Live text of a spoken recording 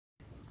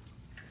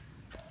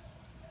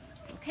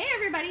Okay,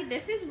 everybody,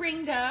 this is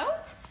Ringo,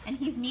 and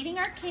he's meeting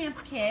our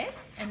camp kids,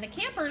 and the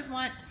campers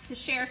want to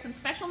share some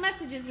special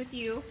messages with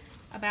you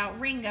about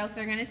Ringo, so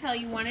they're going to tell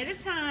you one at a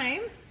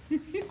time.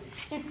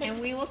 And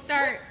we will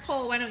start.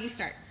 Cole, why don't you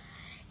start?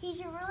 He's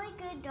a really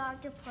good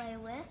dog to play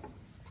with.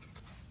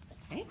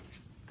 Okay,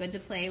 good to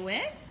play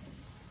with.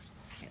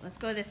 Okay, let's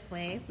go this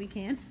way if we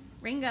can.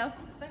 Ringo.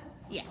 This way?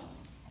 Yeah.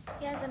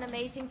 He has an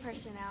amazing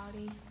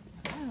personality.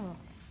 Oh,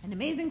 an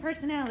amazing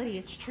personality,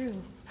 it's true.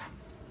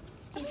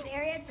 He's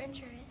very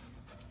adventurous.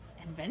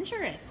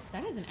 Adventurous.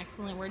 That is an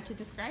excellent word to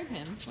describe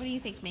him. What do you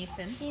think,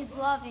 Mason? He's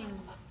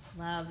loving.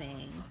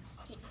 Loving.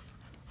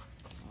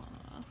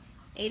 Aww.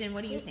 Aiden,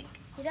 what do you think?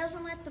 He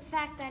doesn't let the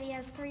fact that he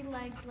has 3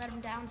 legs let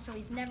him down, so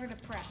he's never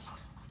depressed.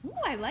 Ooh,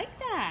 I like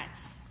that.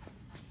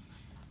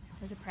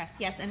 Never depressed.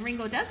 Yes, and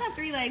Ringo does have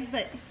 3 legs,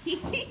 but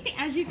he,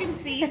 as you can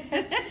see,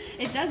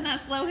 it does not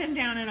slow him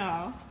down at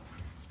all.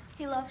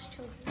 He loves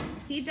children.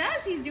 He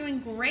does. He's doing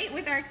great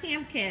with our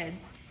camp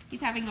kids. He's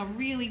having a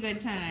really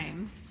good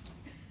time.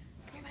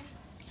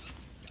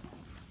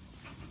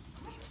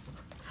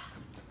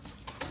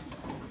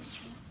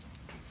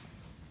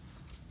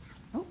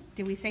 Oh,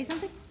 did we say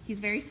something?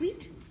 He's very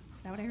sweet? Is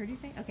that what I heard you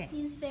say? Okay.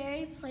 He's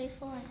very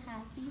playful and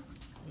happy.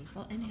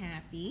 Playful and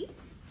happy.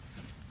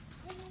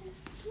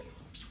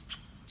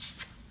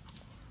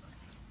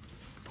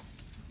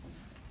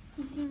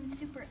 He seems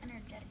super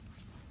energetic.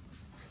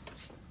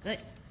 Good.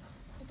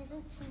 It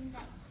doesn't seem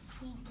that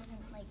he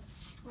doesn't like,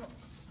 well,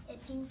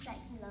 it seems that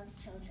he loves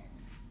children.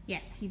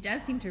 Yes, he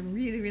does seem to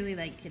really, really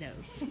like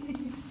kiddos.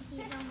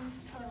 He's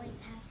almost always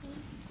happy.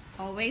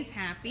 Always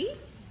happy?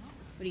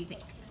 What do you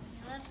think?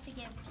 He loves to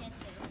give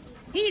kisses.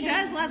 He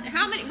does love to.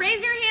 How many?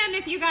 Raise your hand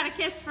if you got a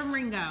kiss from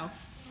Ringo.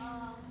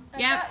 I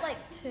Yep. got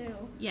like 2.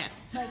 Yes.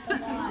 Like a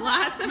lot.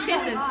 Lots of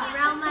kisses.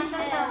 Around my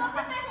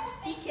head.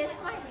 He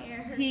kissed my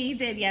hair. He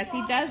did, yes.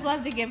 He does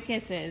love to give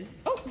kisses.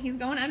 Oh, he's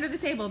going under the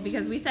table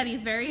because we said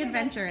he's very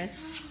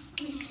adventurous.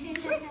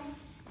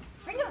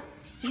 Ringo.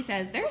 He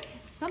says there's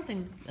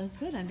something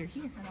good under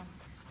here.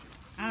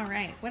 All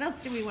right. What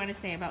else do we want to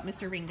say about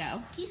Mr.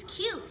 Ringo? He's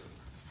cute.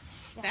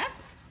 That's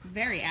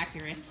very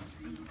accurate.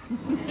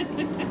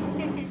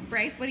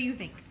 Bryce, what do you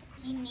think?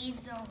 He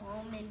needs a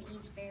home and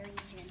he's very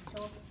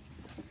gentle.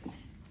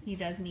 He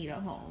does need a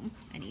home,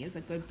 and he is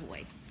a good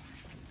boy.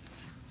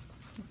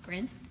 Miss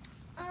Bryn?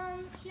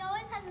 He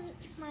always has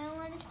a smile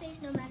on his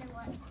face no matter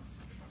what.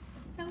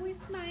 He's always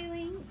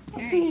smiling.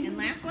 All right, and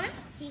last one?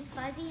 He's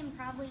fuzzy and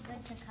probably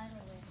good to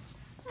cuddle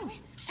with. Oh,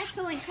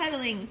 excellent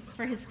cuddling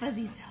for his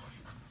fuzzy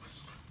self.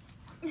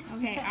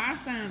 Okay,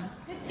 awesome.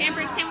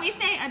 Campers, can we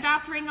say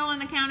adopt Ringo on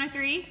the count of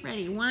 3?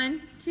 Ready?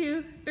 1,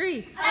 2,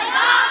 3.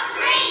 Adopt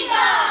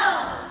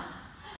Ringo!